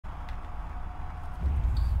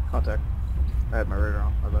Contact. I had my radar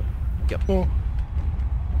on, my bad. Yep. Oh.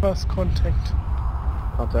 First contact.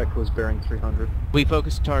 Contact was bearing 300. We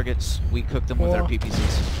focus targets. We cook them with our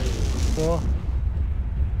PPCs. 4.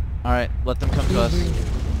 Alright, let them come to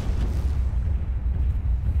us.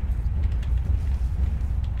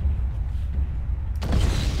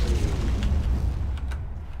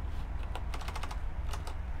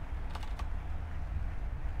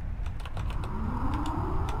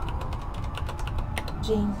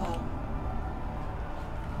 Gene file.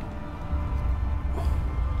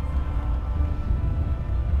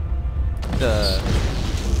 The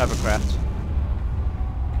hovercraft.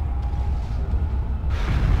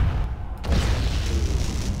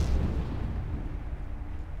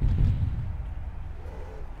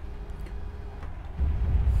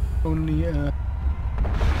 Only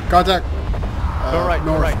Contact. Go right, north.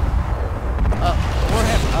 go right.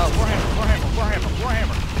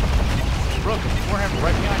 Warhammer. Broken. Warhammer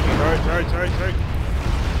right behind you. Sorry.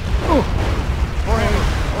 oh,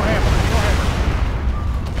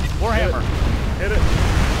 Warhammer. Hit it.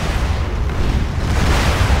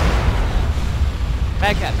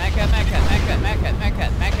 Magcat. Nice.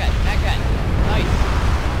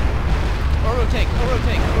 Oro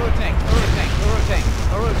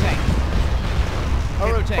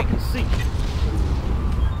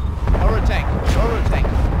tank.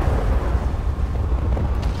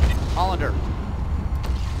 Hollander.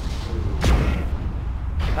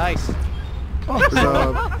 Nice. There's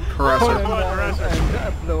a harasser.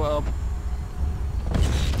 and blow up.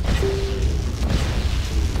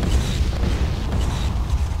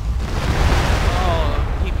 Oh,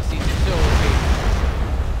 PPCs are so OP.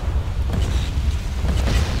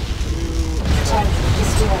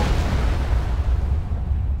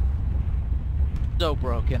 So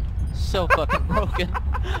broken. So fucking broken.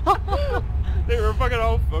 They were fucking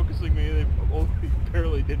all focusing me, they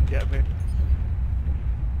barely didn't get me.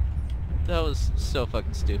 That was so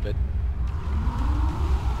fucking stupid.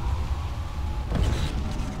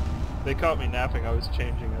 They caught me napping, I was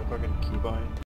changing a fucking keybind.